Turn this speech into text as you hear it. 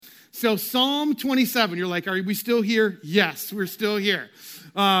So Psalm 27, you're like, are we still here? Yes, we're still here.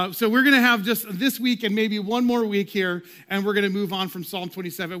 So we're going to have just this week and maybe one more week here, and we're going to move on from Psalm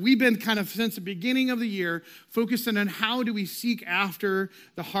 27. We've been kind of, since the beginning of the year, focusing on how do we seek after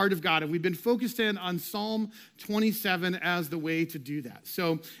the heart of God. And we've been focused in on Psalm 27 as the way to do that.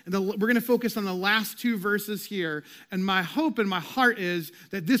 So we're going to focus on the last two verses here. And my hope and my heart is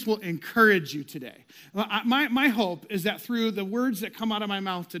that this will encourage you today. My hope is that through the words that come out of my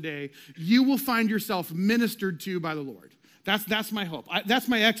mouth today, you will find yourself ministered to by the Lord. That's my hope. That's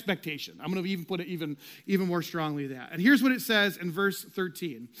my expectation. I'm going to even put it even more strongly than that. And here's what it says in verse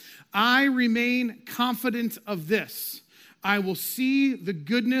 13. I remain confident of this. I will see the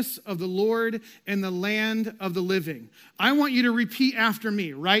goodness of the Lord in the land of the living. I want you to repeat after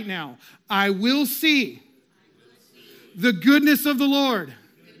me right now. I will see the goodness of the Lord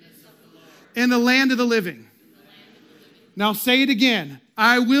in the land of the living. Now say it again.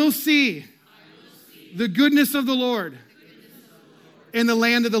 I will see the goodness of the Lord in the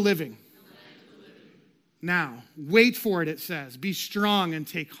land of the living. Now, wait for it, it says. Be strong and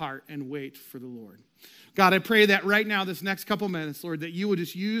take heart and wait for the Lord. God, I pray that right now, this next couple minutes, Lord, that you will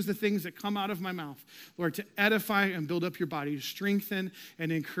just use the things that come out of my mouth, Lord, to edify and build up your body, to strengthen and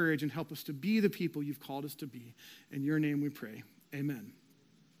encourage and help us to be the people you've called us to be. In your name we pray. Amen.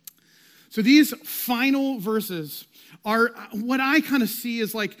 So these final verses are what I kind of see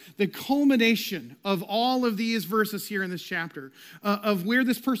as like the culmination of all of these verses here in this chapter, of where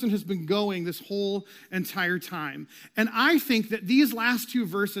this person has been going this whole entire time. And I think that these last two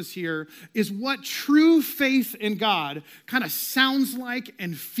verses here is what true faith in God kind of sounds like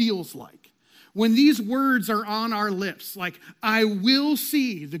and feels like. When these words are on our lips, like, I will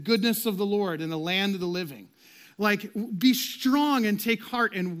see the goodness of the Lord in the land of the living. Like, be strong and take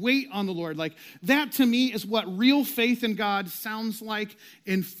heart and wait on the Lord. Like, that to me is what real faith in God sounds like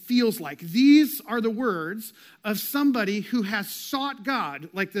and feels like. These are the words of somebody who has sought God,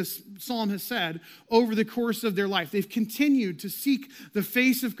 like this psalm has said, over the course of their life. They've continued to seek the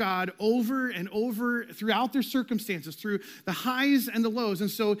face of God over and over throughout their circumstances, through the highs and the lows. And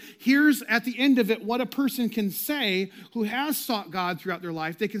so here's at the end of it what a person can say who has sought God throughout their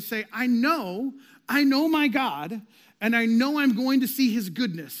life. They can say, I know my God, and I know I'm going to see his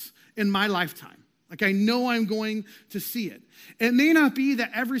goodness in my lifetime. Like, I know I'm going to see it. It may not be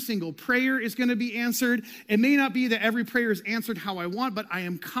that every single prayer is going to be answered. It may not be that every prayer is answered how I want, but I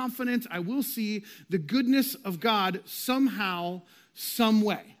am confident I will see the goodness of God somehow, some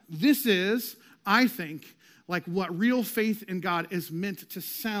way. This is, I think, like what real faith in God is meant to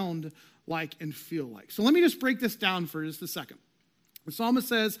sound like and feel like. So let me just break this down for just a second. The psalmist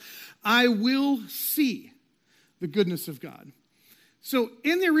says, I will see the goodness of God. So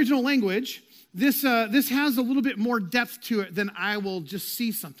in the original language, this has a little bit more depth to it than I will just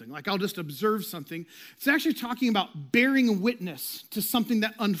see something. Like, I'll just observe something. It's actually talking about bearing witness to something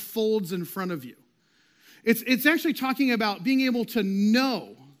that unfolds in front of you. It's actually talking about being able to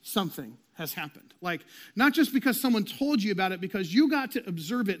know something has happened. Like, not just because someone told you about it, because you got to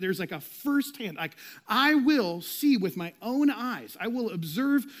observe it. There's like a firsthand, like, I will see with my own eyes. I will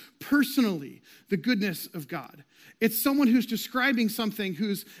observe personally the goodness of God. It's someone who's describing something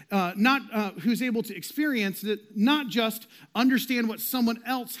who's who's able to experience it, not just understand what someone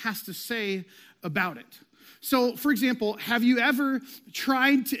else has to say about it. So, for example, have you ever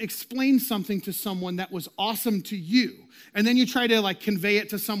tried to explain something to someone that was awesome to you? And then you try to like convey it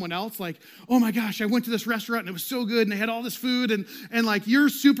to someone else, like, oh my gosh, I went to this restaurant and it was so good and they had all this food and like you're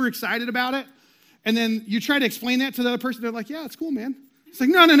super excited about it. And then you try to explain that to the other person. They're like, yeah, it's cool, man. It's like,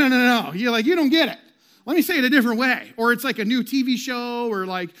 no. You're like, you don't get it. Let me say it a different way. Or it's like a new TV show or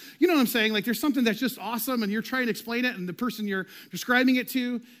like, you know what I'm saying? Like, there's something that's just awesome and you're trying to explain it and the person you're describing it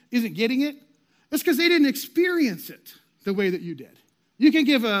to isn't getting it. That's because they didn't experience it the way that you did. You can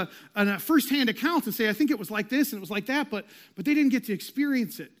give a firsthand account and say, I think it was like this and it was like that, but they didn't get to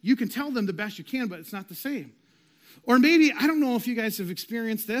experience it. You can tell them the best you can, but it's not the same. Or maybe, I don't know if you guys have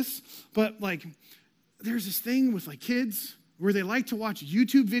experienced this, but like there's this thing with like kids where they like to watch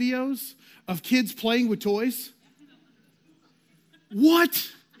YouTube videos of kids playing with toys. What?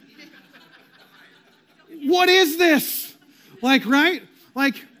 What is this? Like, right?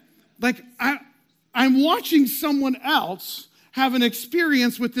 Like I'm watching someone else have an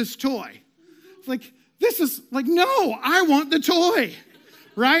experience with this toy. It's like, this is like, no, I want the toy,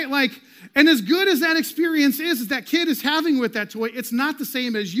 right? Like, and as good as that experience is that kid is having with that toy, it's not the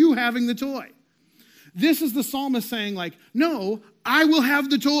same as you having the toy. This is the psalmist saying like, no, I will have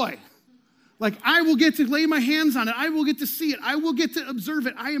the toy. Like, I will get to lay my hands on it. I will get to see it. I will get to observe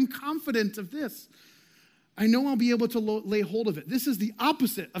it. I am confident of this. I know I'll be able to lay hold of it. This is the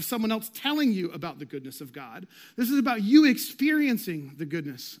opposite of someone else telling you about the goodness of God. This is about you experiencing the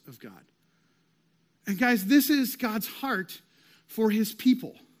goodness of God. And guys, this is God's heart for his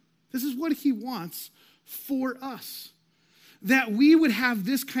people. This is what he wants for us. That we would have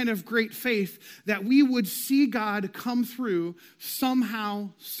this kind of great faith, that we would see God come through somehow,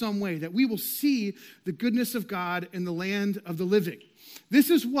 some way, that we will see the goodness of God in the land of the living. This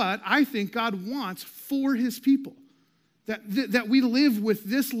is what I think God wants for his people, that we live with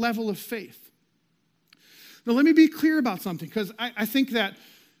this level of faith. Now, let me be clear about something, because I think that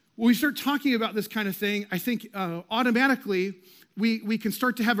when we start talking about this kind of thing, I think automatically we can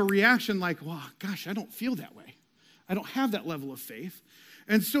start to have a reaction like, well, gosh, I don't feel that way. I don't have that level of faith.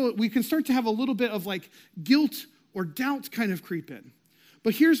 And so we can start to have a little bit of like guilt or doubt kind of creep in.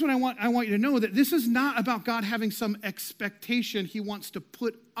 But here's what I want you to know, that this is not about God having some expectation he wants to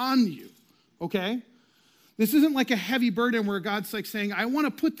put on you, okay? This isn't like a heavy burden where God's like saying, I want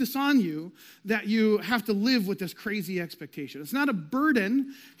to put this on you, that you have to live with this crazy expectation. It's not a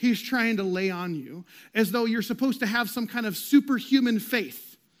burden he's trying to lay on you, as though you're supposed to have some kind of superhuman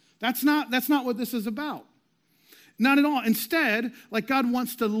faith. That's not what this is about. Not at all. Instead, like God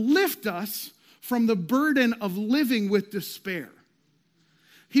wants to lift us from the burden of living with despair.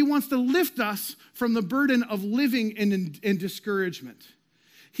 He wants to lift us from the burden of living in discouragement.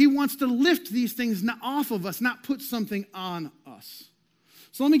 He wants to lift these things off of us, not put something on us.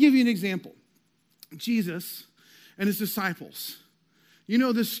 So let me give you an example. Jesus and his disciples. You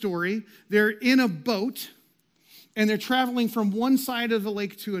know this story. They're in a boat, and they're traveling from one side of the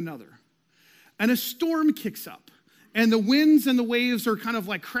lake to another. And a storm kicks up. And the winds and the waves are kind of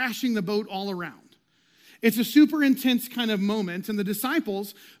like crashing the boat all around. It's a super intense kind of moment. And the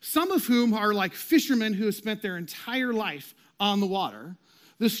disciples, some of whom are like fishermen who have spent their entire life on the water,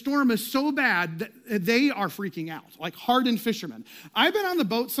 the storm is so bad that they are freaking out, like hardened fishermen. I've been on the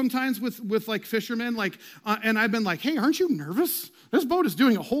boat sometimes with like fishermen, and I've been like, hey, aren't you nervous? This boat is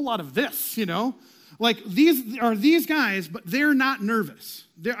doing a whole lot of this, you know? Like these guys, but they're not nervous.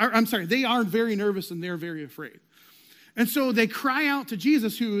 They are very nervous and they're very afraid. And so they cry out to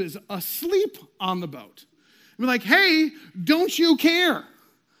Jesus, who is asleep on the boat. And we're like, hey, don't you care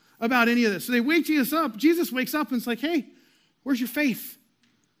about any of this? So they wake Jesus up. Jesus wakes up and it's like, hey, where's your faith?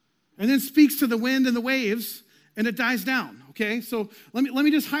 And then speaks to the wind and the waves, and it dies down, okay? So let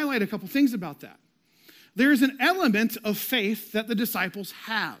me just highlight a couple things about that. There's an element of faith that the disciples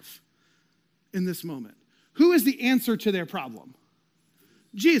have in this moment. Who is the answer to their problem?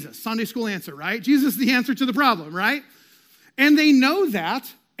 Jesus. Sunday school answer, right? Jesus is the answer to the problem, right? And they know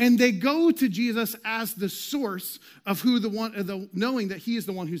that, and they go to Jesus as the source of knowing that he is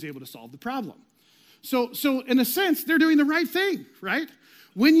the one who's able to solve the problem. So in a sense, they're doing the right thing, right?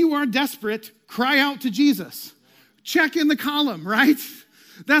 When you are desperate, cry out to Jesus. Check in the column, right?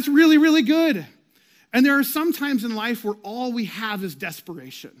 That's really, really good. And there are some times in life where all we have is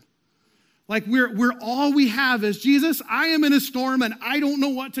desperation. Like we're all we have is, Jesus, I am in a storm and I don't know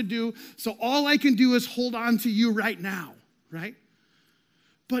what to do, so all I can do is hold on to you right now, right?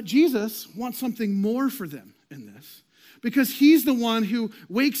 But Jesus wants something more for them in this, because he's the one who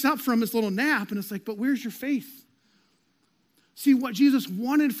wakes up from his little nap and it's like, but where's your faith? See, what Jesus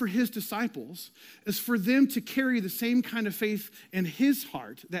wanted for his disciples is for them to carry the same kind of faith in his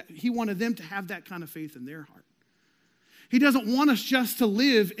heart, that he wanted them to have that kind of faith in their heart. He doesn't want us just to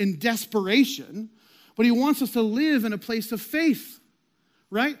live in desperation, but he wants us to live in a place of faith,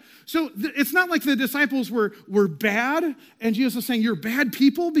 right? So it's not like the disciples were bad, and Jesus was saying, you're bad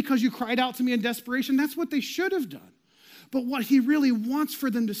people because you cried out to me in desperation. That's what they should have done. But what he really wants for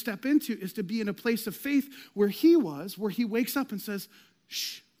them to step into is to be in a place of faith where he wakes up and says,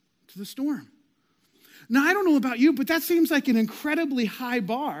 shh, to the storm. Now, I don't know about you, but that seems like an incredibly high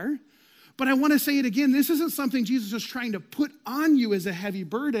bar. But I want to say it again. This isn't something Jesus is trying to put on you as a heavy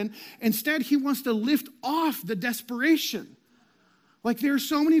burden. Instead, he wants to lift off the desperation. Like there are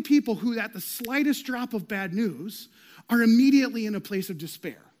so many people who at the slightest drop of bad news are immediately in a place of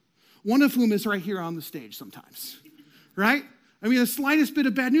despair. One of whom is right here on the stage sometimes. Right? I mean, the slightest bit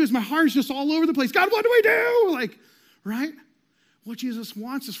of bad news, my heart's just all over the place. God, what do I do? Like, right? What Jesus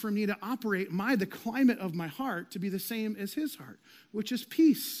wants is for me to operate the climate of my heart to be the same as his heart, which is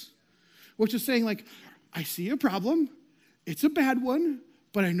peace. Which is saying, like, I see a problem. It's a bad one,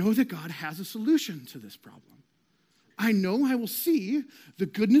 but I know that God has a solution to this problem. I know I will see the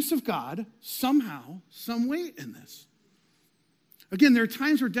goodness of God somehow, some way in this. Again, there are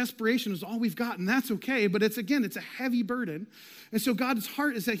times where desperation is all we've got, and that's okay, but it's a heavy burden. And so God's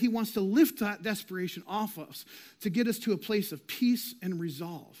heart is that he wants to lift that desperation off us to get us to a place of peace and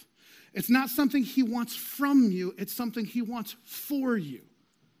resolve. It's not something he wants from you. It's something he wants for you.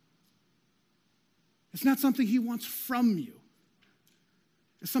 It's not something he wants from you.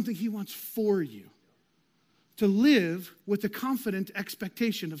 It's something he wants for you. To live with a confident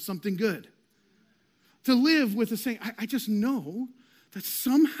expectation of something good. To live with the saying, I just know that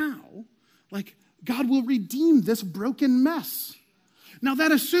somehow, like, God will redeem this broken mess. Now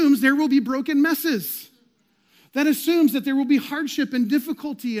that assumes there will be broken messes. That assumes that there will be hardship and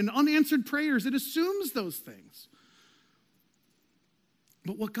difficulty and unanswered prayers. It assumes those things.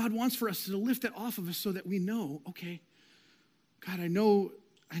 But what God wants for us is to lift it off of us so that we know, okay, God, I know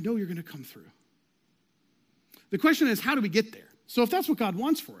you're going to come through. The question is, how do we get there? So if that's what God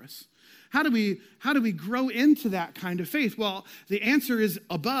wants for us, how do we grow into that kind of faith? Well, the answer is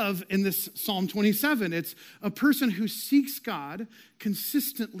above in this Psalm 27. It's a person who seeks God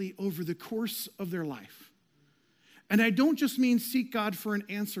consistently over the course of their life. And I don't just mean seek God for an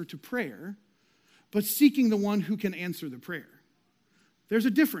answer to prayer, but seeking the one who can answer the prayer. There's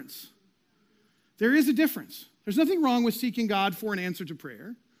a difference. There is a difference. There's nothing wrong with seeking God for an answer to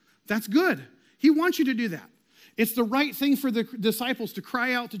prayer. That's good. He wants you to do that. It's the right thing for the disciples to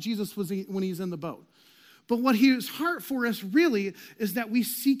cry out to Jesus when he's in the boat. But what his heart for us really is that we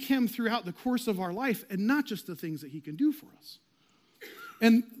seek him throughout the course of our life and not just the things that he can do for us.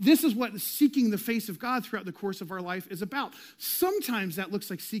 And this is what seeking the face of God throughout the course of our life is about. Sometimes that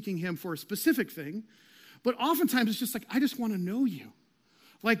looks like seeking him for a specific thing, but oftentimes it's just like, I just want to know you.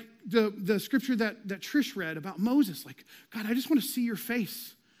 Like the scripture that Trish read about Moses, like, God, I just want to see your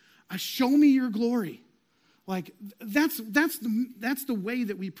face. Show me your glory. Like, that's the way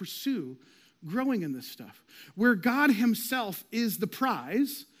that we pursue growing in this stuff, where God himself is the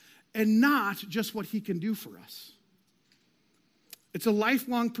prize and not just what he can do for us. It's a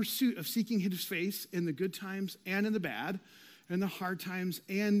lifelong pursuit of seeking his face in the good times and in the bad, in the hard times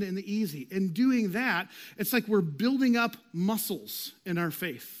and in the easy. In doing that, it's like we're building up muscles in our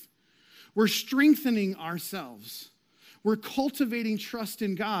faith. We're strengthening ourselves. We're cultivating trust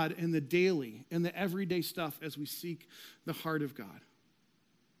in God in the daily, in the everyday stuff as we seek the heart of God.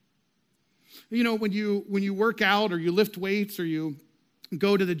 You know, when you work out or you lift weights or you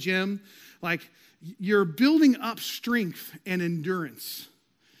go to the gym, like, you're building up strength and endurance.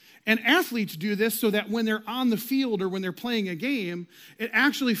 And athletes do this so that when they're on the field or when they're playing a game, it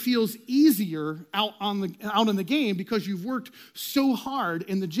actually feels easier out in the game because you've worked so hard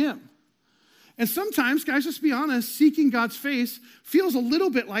in the gym. And sometimes, guys, just be honest, seeking God's face feels a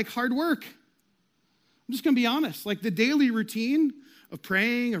little bit like hard work. I'm just going to be honest. Like the daily routine of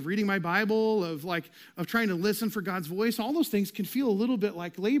praying, of reading my Bible, of trying to listen for God's voice, all those things can feel a little bit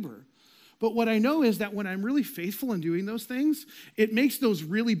like labor. But what I know is that when I'm really faithful in doing those things, it makes those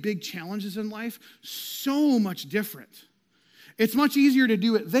really big challenges in life so much different. It's much easier to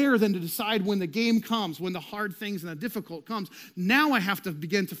do it there than to decide when the game comes, when the hard things and the difficult comes. Now I have to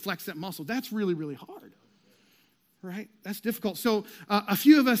begin to flex that muscle. That's really, really hard, right? That's difficult. So a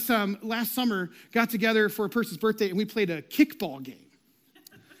few of us last summer got together for a person's birthday and we played a kickball game.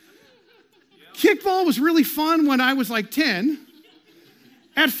 Kickball was really fun when I was like 10.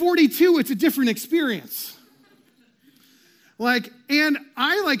 At 42, it's a different experience. And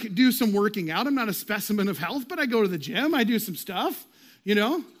I do some working out. I'm not a specimen of health, but I go to the gym. I do some stuff, you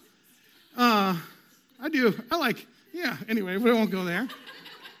know. Anyway, we won't go there.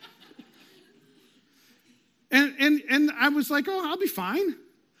 And I was like, oh, I'll be fine.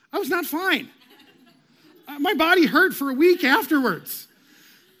 I was not fine. My body hurt for a week afterwards.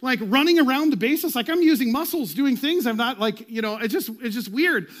 Like running around the bases, like I'm using muscles, doing things I'm not it's just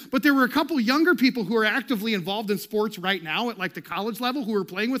weird. But there were a couple younger people who are actively involved in sports right now at like the college level who were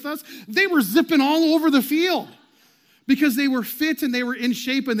playing with us. They were zipping all over the field because they were fit and they were in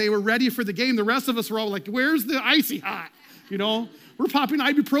shape and they were ready for the game. The rest of us were all like, where's the icy hot? You know, we're popping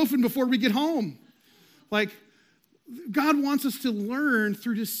ibuprofen before we get home. Like, God wants us to learn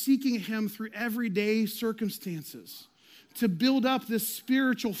through just seeking him through everyday circumstances, to build up this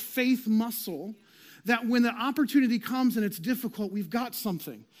spiritual faith muscle that when the opportunity comes and it's difficult, we've got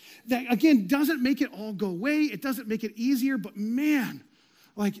something. That, again, doesn't make it all go away. It doesn't make it easier, but man,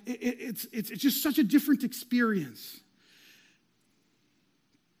 like it's just such a different experience.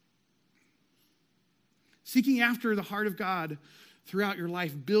 Seeking after the heart of God throughout your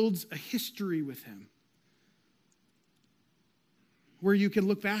life builds a history with him where you can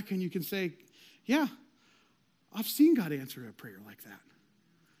look back and you can say, yeah, I've seen God answer a prayer like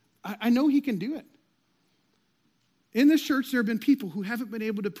that. I know he can do it. In this church, there have been people who haven't been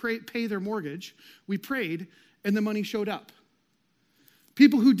able to pay their mortgage. We prayed, and the money showed up.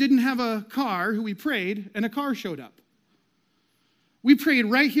 People who didn't have a car, who we prayed, and a car showed up. We prayed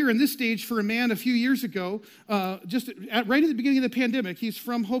right here in this stage for a man a few years ago, right at the beginning of the pandemic. He's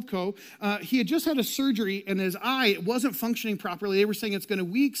from HopeCo. He had just had a surgery, and his eye wasn't functioning properly. They were saying it's going to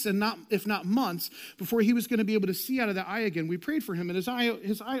weeks and if not months before he was going to be able to see out of the eye again. We prayed for him, and his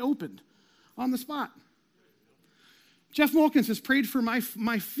eye opened on the spot. Jeff Mulkins has prayed for my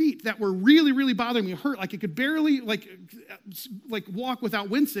feet that were really, really bothering me, hurt, like it could barely like walk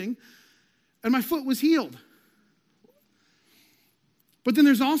without wincing, and my foot was healed. But then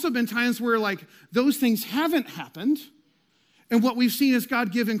there's also been times where like those things haven't happened. And what we've seen is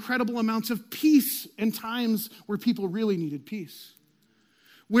God give incredible amounts of peace in times where people really needed peace.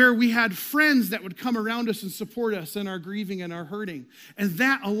 Where we had friends that would come around us and support us in our grieving and our hurting. And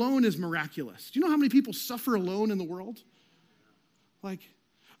that alone is miraculous. Do you know how many people suffer alone in the world? Like,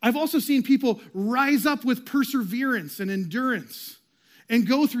 I've also seen people rise up with perseverance and endurance and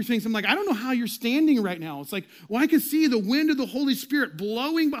go through things. I'm like, I don't know how you're standing right now. It's like, well, I can see the wind of the Holy Spirit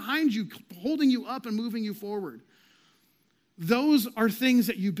blowing behind you, holding you up and moving you forward. Those are things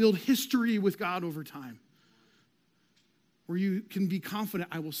that you build history with God over time, where you can be confident,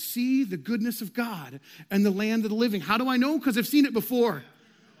 I will see the goodness of God and the land of the living. How do I know? Because I've seen it before.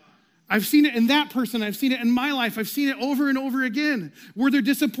 I've seen it in that person. I've seen it in my life. I've seen it over and over again. Were there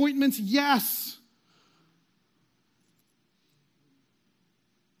disappointments? Yes.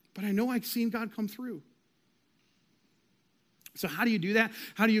 But I know I've seen God come through. So how do you do that?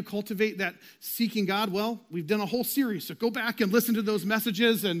 How do you cultivate that seeking God? Well, we've done a whole series, so go back and listen to those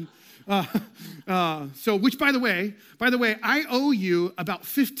messages. And which, by the way, I owe you about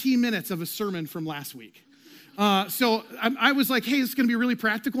 15 minutes of a sermon from last week. So I was like, hey, this is going to be really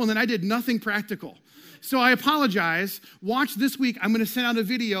practical, and then I did nothing practical. So I apologize. Watch this week. I'm going to send out a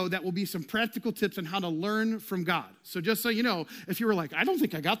video that will be some practical tips on how to learn from God. So just so you know, if you were like, I don't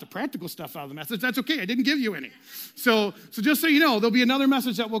think I got the practical stuff out of the message, that's okay. I didn't give you any. So just so you know, there'll be another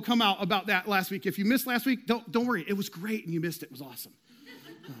message that will come out about that last week. If you missed last week, don't worry. It was great and you missed it. It was awesome.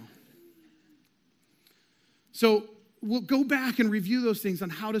 So we'll go back and review those things on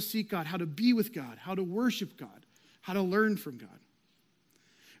how to seek God, how to be with God, how to worship God, how to learn from God.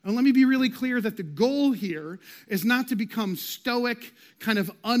 And let me be really clear that the goal here is not to become stoic, kind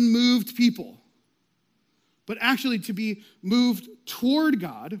of unmoved people, but actually to be moved toward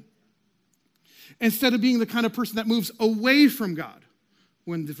God instead of being the kind of person that moves away from God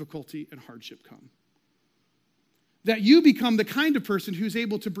when difficulty and hardship come. That you become the kind of person who's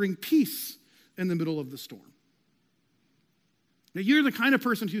able to bring peace in the middle of the storm. That you're the kind of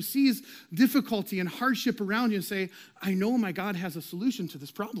person who sees difficulty and hardship around you and say, I know my God has a solution to this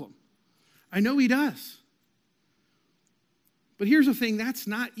problem. I know he does. But here's the thing, that's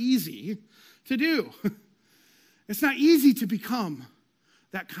not easy to do. It's not easy to become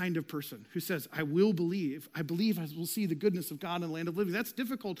that kind of person who says, I will believe. I believe I will see the goodness of God in the land of living. That's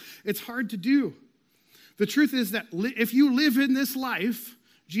difficult. It's hard to do. The truth is that if you live in this life,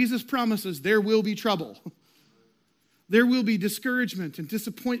 Jesus promises there will be trouble. There will be discouragement and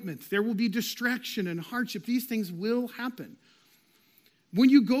disappointment. There will be distraction and hardship. These things will happen. When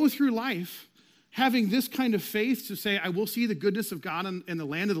you go through life having this kind of faith to say, I will see the goodness of God in the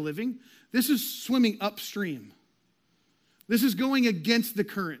land of the living, this is swimming upstream. This is going against the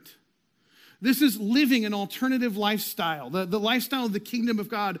current. This is living an alternative lifestyle, the lifestyle of the kingdom of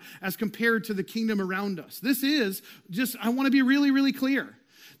God as compared to the kingdom around us. This is just, I want to be really, really clear.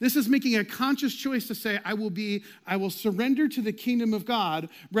 This is making a conscious choice to say, I will surrender to the kingdom of God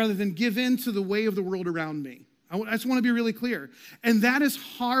rather than give in to the way of the world around me. I just want to be really clear. And that is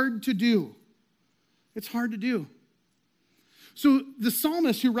hard to do. It's hard to do. So the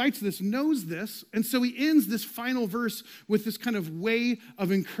psalmist who writes this knows this, and so he ends this final verse with this kind of way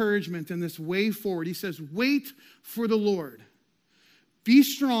of encouragement and this way forward. He says, wait for the Lord. Be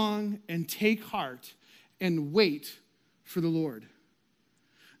strong and take heart and wait for the Lord.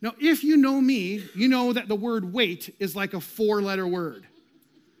 Now, if you know me, you know that the word wait is like a 4-letter word.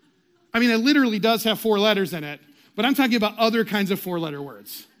 I mean, it literally does have 4 letters in it, but I'm talking about other kinds of 4-letter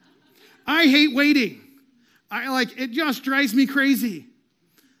words. I hate waiting. It just drives me crazy.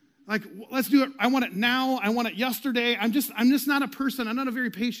 Like, let's do it. I want it now. I want it yesterday. I'm just not a person. I'm not a very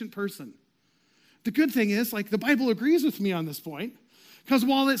patient person. The good thing is, the Bible agrees with me on this point, because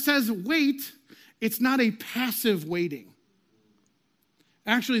while it says wait, it's not a passive waiting.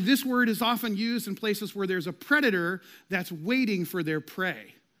 Actually, this word is often used in places where there's a predator that's waiting for their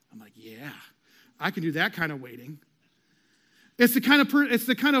prey. I'm like, yeah, I can do that kind of waiting.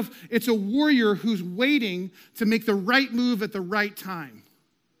 It's a warrior who's waiting to make the right move at the right time.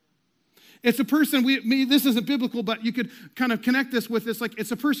 It's a person, this isn't biblical, but you could kind of connect this with this. Like,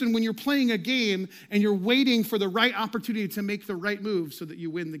 it's a person when you're playing a game and you're waiting for the right opportunity to make the right move so that you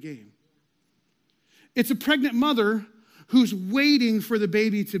win the game. It's a pregnant mother who's waiting for the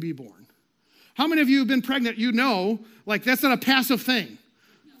baby to be born. How many of you have been pregnant? You know, like, that's not a passive thing.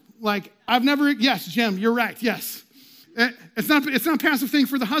 Like, yes, Jim, you're right, yes. It's not a passive thing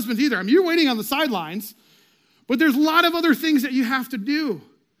for the husband either. I mean, you're waiting on the sidelines, but there's a lot of other things that you have to do.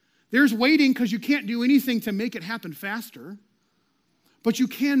 There's waiting because you can't do anything to make it happen faster, but you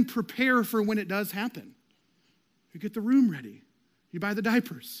can prepare for when it does happen. You get the room ready. You buy the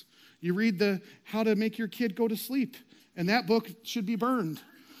diapers. You read the How to Make Your Kid Go to Sleep, and that book should be burned.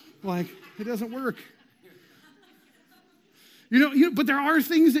 Like, it doesn't work. But there are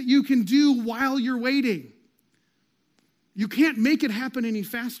things that you can do while you're waiting. You can't make it happen any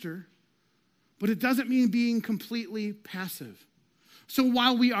faster, but it doesn't mean being completely passive. So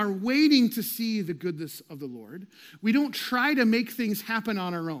while we are waiting to see the goodness of the Lord, we don't try to make things happen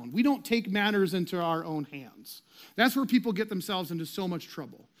on our own. We don't take matters into our own hands. That's where people get themselves into so much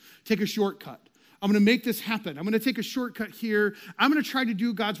trouble. Take a shortcut. I'm going to make this happen. I'm going to take a shortcut here. I'm going to try to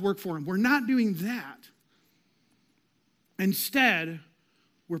do God's work for him. We're not doing that. Instead,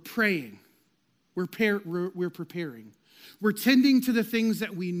 we're praying. We're preparing. We're tending to the things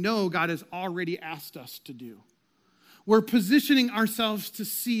that we know God has already asked us to do. We're positioning ourselves to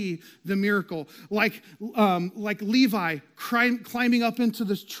see the miracle, like Levi climbing up into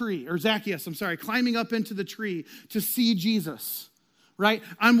this tree, or Zacchaeus, climbing up into the tree to see Jesus, right?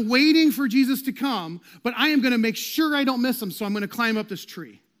 I'm waiting for Jesus to come, but I am going to make sure I don't miss him, so I'm going to climb up this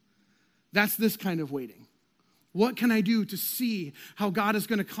tree. That's this kind of waiting. What can I do to see how God is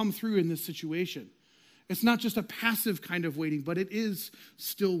going to come through in this situation? It's not just a passive kind of waiting, but it is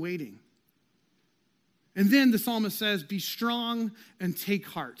still waiting. And then the psalmist says, be strong and take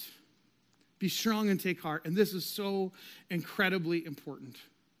heart. Be strong and take heart. And this is so incredibly important.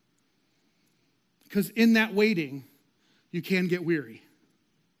 Because in that waiting, you can get weary.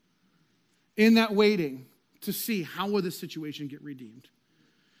 In that waiting to see how will this situation get redeemed.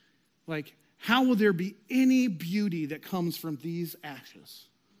 Like, how will there be any beauty that comes from these ashes?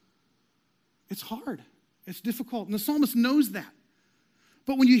 It's hard. It's difficult. And the psalmist knows that.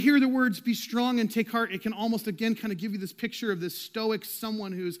 But when you hear the words, be strong and take heart, it can almost, again, kind of give you this picture of this stoic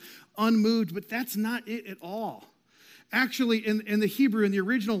someone who's unmoved, but that's not it at all. Actually, in the Hebrew, in the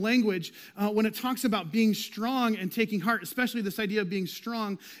original language, when it talks about being strong and taking heart, especially this idea of being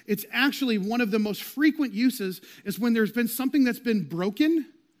strong, it's actually one of the most frequent uses is when there's been something that's been broken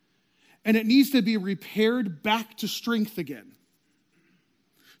and it needs to be repaired back to strength again.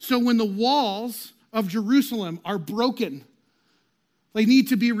 So when the walls of Jerusalem are broken, they need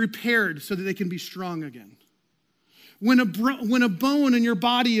to be repaired so that they can be strong again. When a bone in your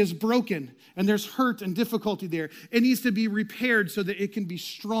body is broken and there's hurt and difficulty there, it needs to be repaired so that it can be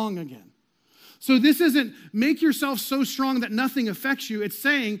strong again. So this isn't make yourself so strong that nothing affects you. It's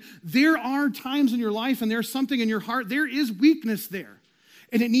saying there are times in your life and there's something in your heart. There is weakness there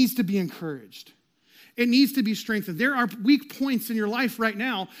and it needs to be encouraged. It needs to be strengthened. There are weak points in your life right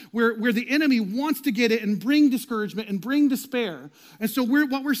now where the enemy wants to get it and bring discouragement and bring despair. And so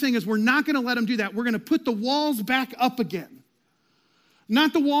what we're saying is we're not going to let him do that. We're going to put the walls back up again.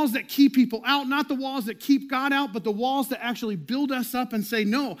 Not the walls that keep people out, not the walls that keep God out, but the walls that actually build us up and say,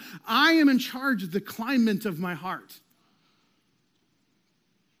 no, I am in charge of the climate of my heart.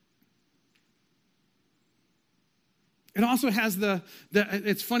 It also has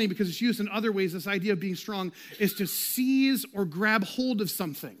it's funny because it's used in other ways, this idea of being strong is to seize or grab hold of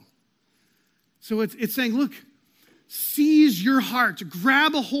something. So it's saying, look, seize your heart,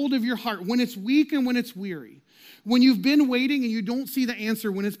 grab a hold of your heart when it's weak and when it's weary. When you've been waiting and you don't see the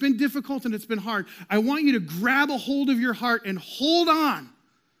answer, when it's been difficult and it's been hard, I want you to grab a hold of your heart and hold on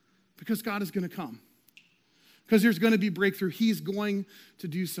because God is going to come. Because there's going to be breakthrough. He's going to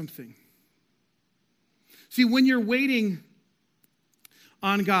do something. See, when you're waiting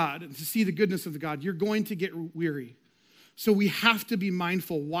on God and to see the goodness of the God, you're going to get weary. So we have to be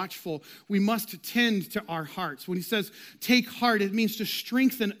mindful, watchful. We must tend to our hearts. When he says take heart, it means to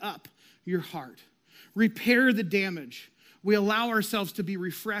strengthen up your heart. Repair the damage. We allow ourselves to be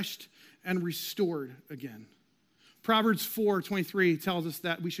refreshed and restored again. Proverbs 4:23 tells us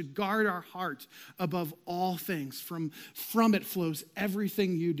that we should guard our heart above all things. From it flows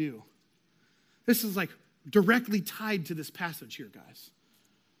everything you do. This is like directly tied to this passage here, guys.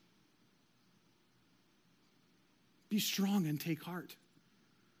 Be strong and take heart.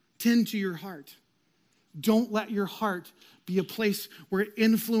 Tend to your heart. Don't let your heart be a place where it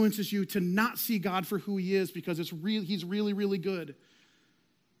influences you to not see God for who he is because he's really, really good.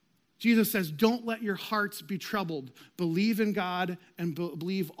 Jesus says, don't let your hearts be troubled. Believe in God and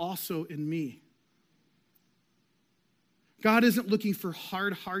believe also in me. God isn't looking for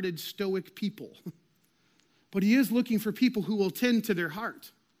hard-hearted, stoic people, but he is looking for people who will tend to their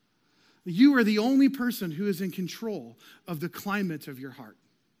heart. You are the only person who is in control of the climate of your heart.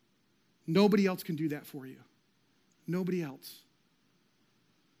 Nobody else can do that for you. Nobody else.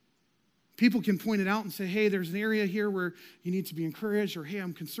 People can point it out and say, hey, there's an area here where you need to be encouraged, or hey,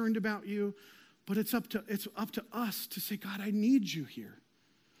 I'm concerned about you. But it's up to us to say, God, I need you here.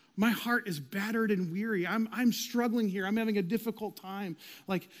 My heart is battered and weary. I'm struggling here. I'm having a difficult time.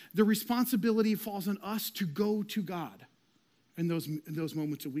 Like, the responsibility falls on us to go to God in those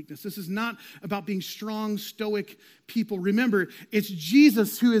moments of weakness. This is not about being strong, stoic people. Remember, it's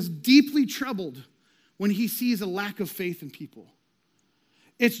Jesus who is deeply troubled when he sees a lack of faith in people.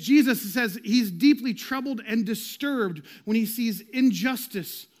 It's Jesus who says he's deeply troubled and disturbed when he sees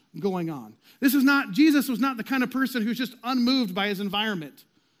injustice going on. Jesus was not the kind of person who's just unmoved by his environment.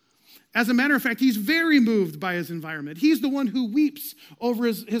 As a matter of fact, he's very moved by his environment. He's the one who weeps over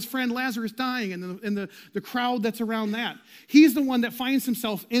his friend Lazarus dying and the crowd that's around that. He's the one that finds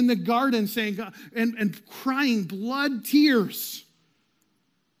himself in the garden saying and crying blood tears.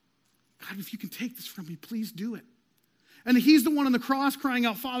 God, if you can take this from me, please do it. And he's the one on the cross crying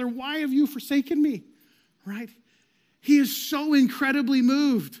out, Father, why have you forsaken me? Right? He is so incredibly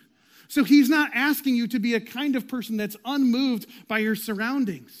moved. So he's not asking you to be a kind of person that's unmoved by your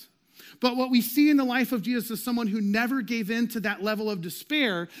surroundings. But what we see in the life of Jesus is someone who never gave in to that level of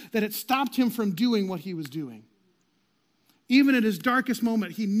despair that it stopped him from doing what he was doing. Even at his darkest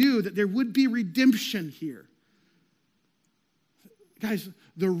moment, he knew that there would be redemption here. Guys,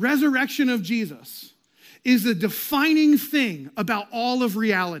 the resurrection of Jesus is the defining thing about all of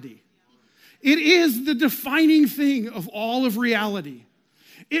reality. It is the defining thing of all of reality.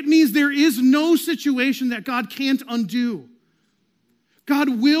 It means there is no situation that God can't undo.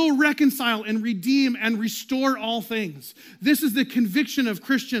 God will reconcile and redeem and restore all things. This is the conviction of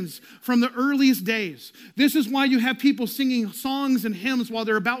Christians from the earliest days. This is why you have people singing songs and hymns while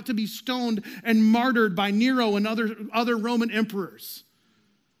they're about to be stoned and martyred by Nero and other Roman emperors.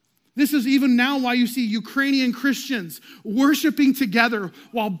 This is even now why you see Ukrainian Christians worshiping together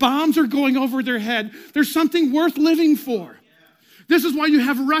while bombs are going over their head. There's something worth living for. This is why you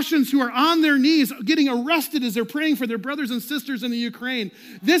have Russians who are on their knees getting arrested as they're praying for their brothers and sisters in the Ukraine.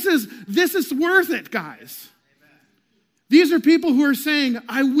 This is worth it, guys. These are people who are saying,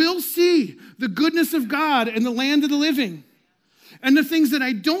 I will see the goodness of God in the land of the living. And the things that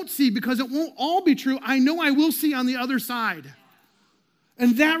I don't see, because it won't all be true, I know I will see on the other side.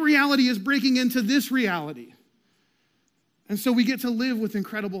 And that reality is breaking into this reality. And so we get to live with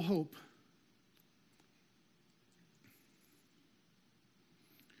incredible hope.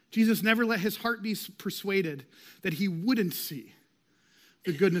 Jesus never let his heart be persuaded that he wouldn't see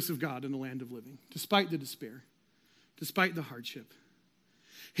the goodness of God in the land of living, despite the despair, despite the hardship.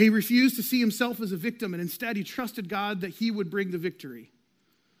 He refused to see himself as a victim, and instead he trusted God that he would bring the victory.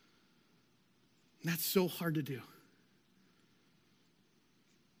 And that's so hard to do.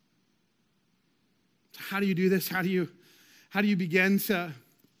 How do you do this? How do you begin to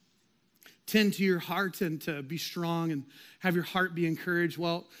tend to your heart and to be strong and have your heart be encouraged?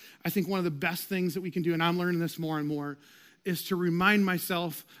 Well, I think one of the best things that we can do, and I'm learning this more and more, is to remind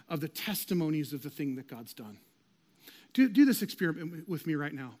myself of the testimonies of the thing that God's done. Do this experiment with me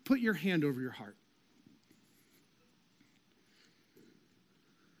right now. Put your hand over your heart.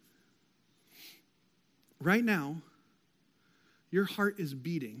 Right now, your heart is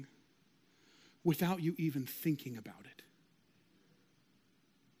beating without you even thinking about it.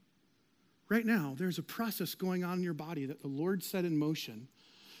 Right now, there's a process going on in your body that the Lord set in motion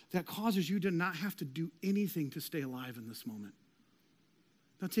that causes you to not have to do anything to stay alive in this moment.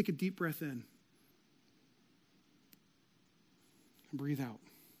 Now take a deep breath in and breathe out.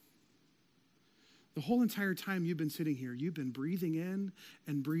 The whole entire time you've been sitting here, you've been breathing in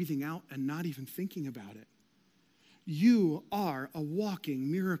and breathing out and not even thinking about it. You are a walking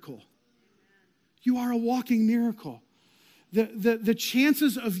miracle. You are a walking miracle. The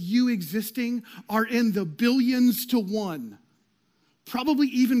chances of you existing are in the billions to one, probably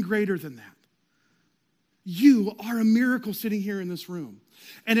even greater than that. You are a miracle sitting here in this room.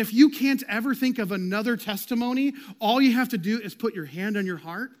 And if you can't ever think of another testimony, all you have to do is put your hand on your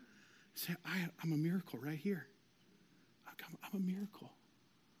heart and say, I'm a miracle right here. I'm a miracle.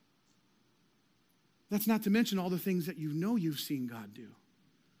 That's not to mention all the things that you know you've seen God do.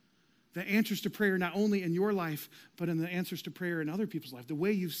 The answers to prayer, not only in your life, but in the answers to prayer in other people's life. The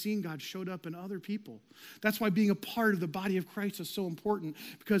way you've seen God showed up in other people. That's why being a part of the body of Christ is so important,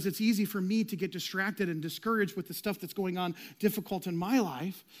 because it's easy for me to get distracted and discouraged with the stuff that's going on difficult in my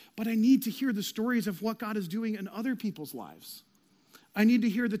life, but I need to hear the stories of what God is doing in other people's lives. I need to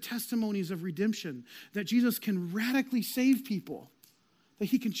hear the testimonies of redemption, that Jesus can radically save people, that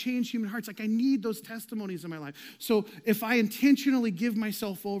he can change human hearts. Like, I need those testimonies in my life. So if I intentionally give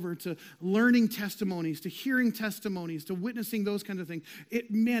myself over to learning testimonies, to hearing testimonies, to witnessing those kinds of things,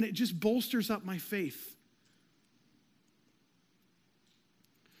 it just bolsters up my faith.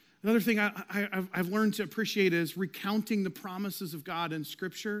 Another thing I've learned to appreciate is recounting the promises of God in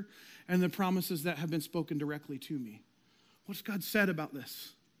Scripture and the promises that have been spoken directly to me. What's God said about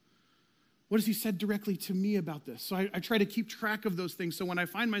this? What has he said directly to me about this? So I try to keep track of those things. So when I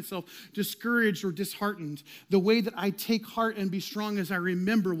find myself discouraged or disheartened, the way that I take heart and be strong is I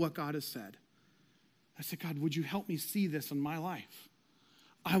remember what God has said. I say, God, would you help me see this in my life?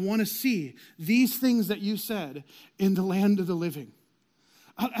 I want to see these things that you said in the land of the living.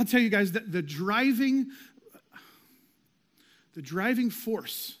 I'll tell you guys that the driving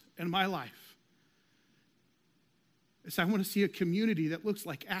force in my life is I want to see a community that looks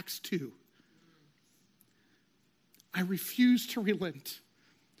like Acts 2. I refuse to relent.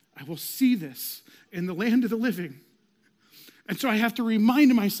 I will see this in the land of the living. And so I have to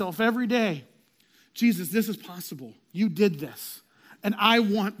remind myself every day, Jesus, this is possible. You did this, and I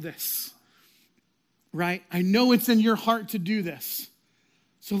want this, right? I know it's in your heart to do this.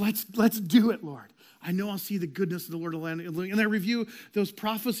 So let's do it, Lord. I know I'll see the goodness of the Lord. And I review those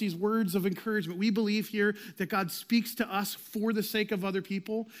prophecies, words of encouragement. We believe here that God speaks to us for the sake of other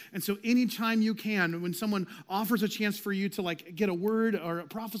people. And so anytime you can, when someone offers a chance for you to get a word or a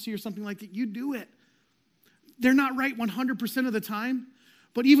prophecy or something like that, you do it. They're not right 100% of the time,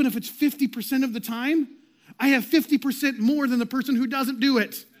 but even if it's 50% of the time, I have 50% more than the person who doesn't do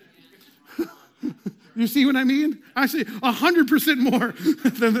it. You see what I mean? Actually, 100% more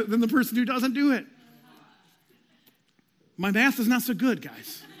than the person who doesn't do it. My math is not so good,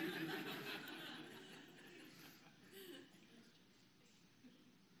 guys.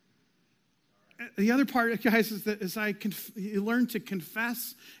 The other part, guys, is that you learn to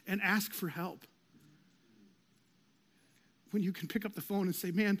confess and ask for help. When you can pick up the phone and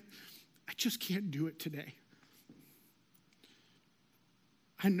say, man, I just can't do it today.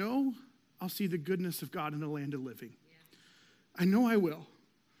 I know I'll see the goodness of God in the land of living. I know I will,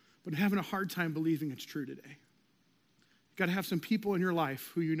 but I'm having a hard time believing it's true today. You've got to have some people in your life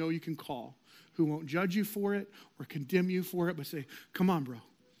who you know you can call, who won't judge you for it or condemn you for it, but say, come on, bro.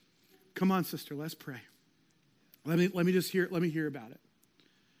 Come on, sister, let's pray. Let me hear about it.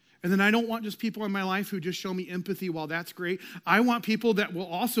 And then I don't want just people in my life who just show me empathy. While that's great, I want people that will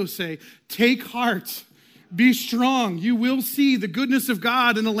also say, take heart, be strong. You will see the goodness of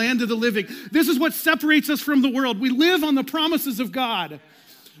God in the land of the living. This is what separates us from the world. We live on the promises of God,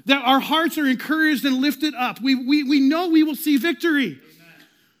 that our hearts are encouraged and lifted up. We know we will see victory.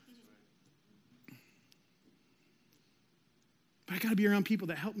 But I got to be around people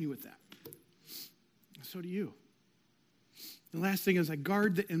that help me with that. So do you. The last thing is I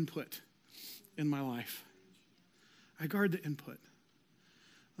guard the input in my life. I guard the input.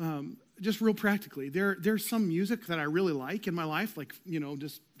 Just real practically, there's some music that I really like in my life, like,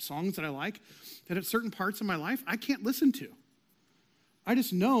 just songs that I like, that at certain parts of my life, I can't listen to. I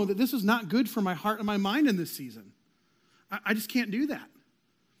just know that this is not good for my heart and my mind in this season. I just can't do that.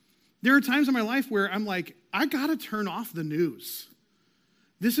 There are times in my life where I'm like, I got to turn off the news.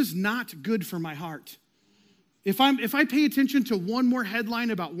 This is not good for my heart. If I pay attention to one more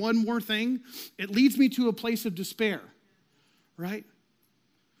headline about one more thing, it leads me to a place of despair, right?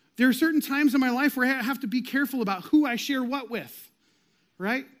 There are certain times in my life where I have to be careful about who I share what with,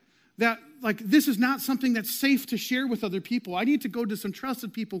 right? That, this is not something that's safe to share with other people. I need to go to some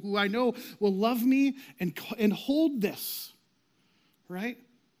trusted people who I know will love me and hold this, right?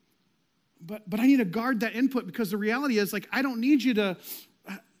 But I need to guard that input, because the reality is, I don't need you to,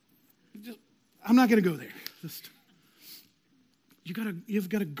 I'm not going to go there. You've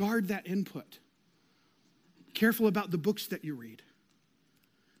got to guard that input. Careful about the books that you read.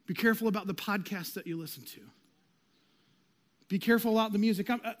 Be careful about the podcasts that you listen to. Be careful about the music.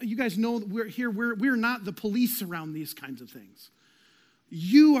 You guys know we're not the police around these kinds of things.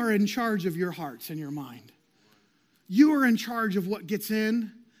 You are in charge of your hearts and your mind. You are in charge of what gets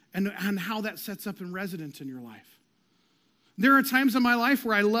in and how that sets up in residence in your life. There are times in my life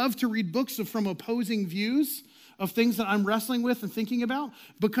where I love to read books from opposing views of things that I'm wrestling with and thinking about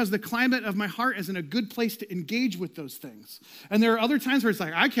because the climate of my heart is in a good place to engage with those things. And there are other times where it's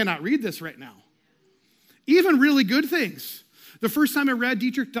like, I cannot read this right now. Even really good things. The first time I read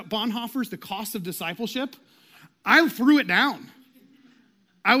Dietrich Bonhoeffer's The Cost of Discipleship, I threw it down.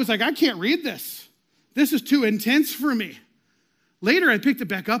 I was like, I can't read this. This is too intense for me. Later, I picked it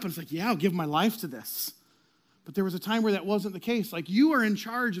back up and it's like, yeah, I'll give my life to this. But there was a time where that wasn't the case. Like, you are in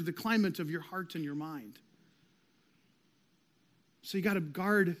charge of the climate of your heart and your mind. So you got to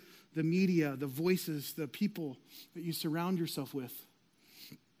guard the media, the voices, the people that you surround yourself with.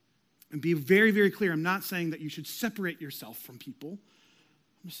 And be very, very clear. I'm not saying that you should separate yourself from people.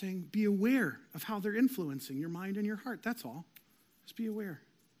 I'm saying be aware of how they're influencing your mind and your heart. That's all. Just be aware.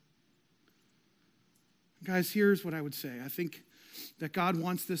 Guys, here's what I would say. I think that God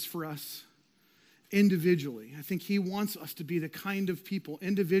wants this for us individually. I think he wants us to be the kind of people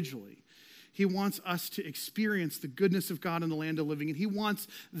individually. He wants us to experience the goodness of God in the land of living. And he wants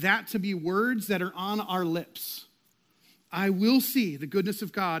that to be words that are on our lips. I will see the goodness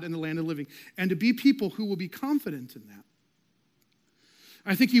of God in the land of living. And to be people who will be confident in that.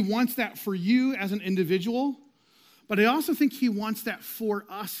 I think he wants that for you as an individual. But I also think he wants that for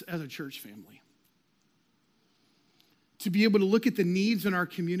us as a church family. To be able to look at the needs in our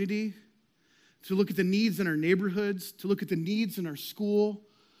community, to look at the needs in our neighborhoods, to look at the needs in our school,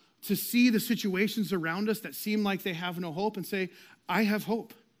 to see the situations around us that seem like they have no hope and say, I have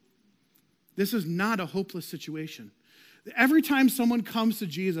hope. This is not a hopeless situation. Every time someone comes to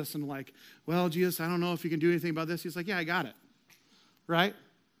Jesus and like, well, Jesus, I don't know if you can do anything about this. He's like, yeah, I got it. Right?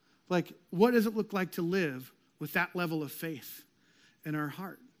 Like, what does it look like to live with that level of faith in our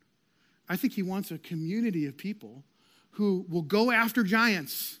heart? I think he wants a community of people who will go after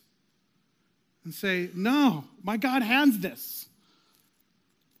giants and say, no, my God has this.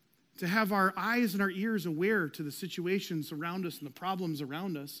 To have our eyes and our ears aware to the situations around us and the problems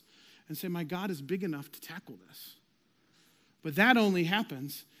around us and say, my God is big enough to tackle this. But that only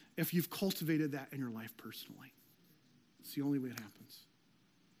happens if you've cultivated that in your life personally. It's the only way it happens.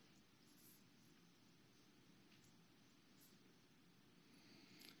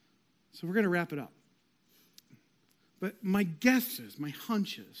 So we're going to wrap it up. But my guess is, my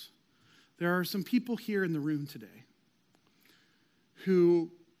hunch is, there are some people here in the room today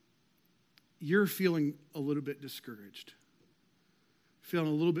who you're feeling a little bit discouraged, feeling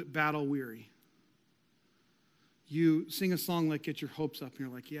a little bit battle weary. You sing a song like Get Your Hopes Up, and you're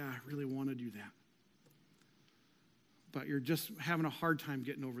like, yeah, I really want to do that. But you're just having a hard time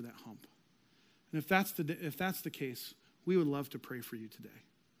getting over that hump. And if that's the case, we would love to pray for you today.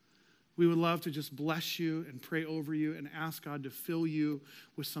 We would love to just bless you and pray over you and ask God to fill you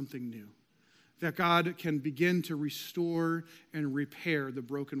with something new. That God can begin to restore and repair the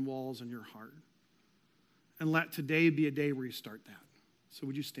broken walls in your heart. And let today be a day where you start that. So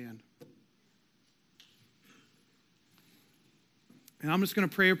would you stand? And I'm just going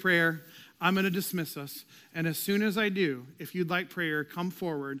to pray a prayer. I'm going to dismiss us. And as soon as I do, if you'd like prayer, come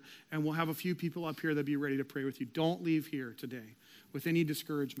forward and we'll have a few people up here that'll be ready to pray with you. Don't leave here today with any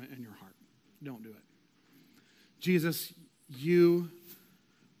discouragement in your heart. Don't do it. Jesus, you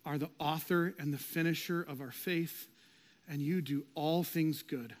are the author and the finisher of our faith, and you do all things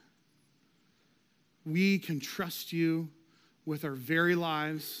good. We can trust you with our very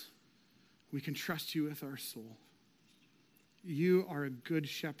lives. We can trust you with our soul. You are a good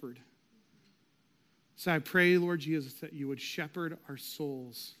shepherd. So I pray, Lord Jesus, that you would shepherd our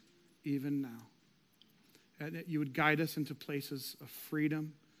souls even now. And that you would guide us into places of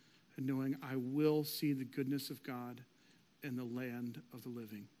freedom and knowing I will see the goodness of God in the land of the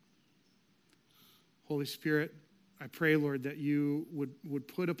living. Holy Spirit, I pray, Lord, that you would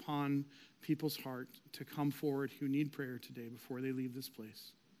put upon people's heart to come forward who need prayer today before they leave this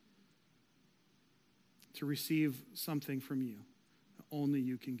place, to receive something from you that only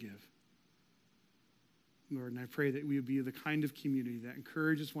you can give. Lord, and I pray that we would be the kind of community that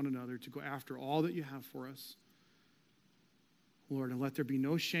encourages one another to go after all that you have for us. Lord, and let there be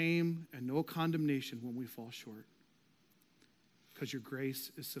no shame and no condemnation when we fall short, because your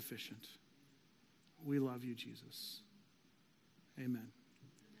grace is sufficient. We love you, Jesus. Amen.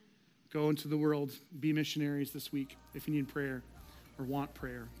 Go into the world, be missionaries this week. If you need prayer or want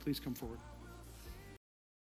prayer, please come forward.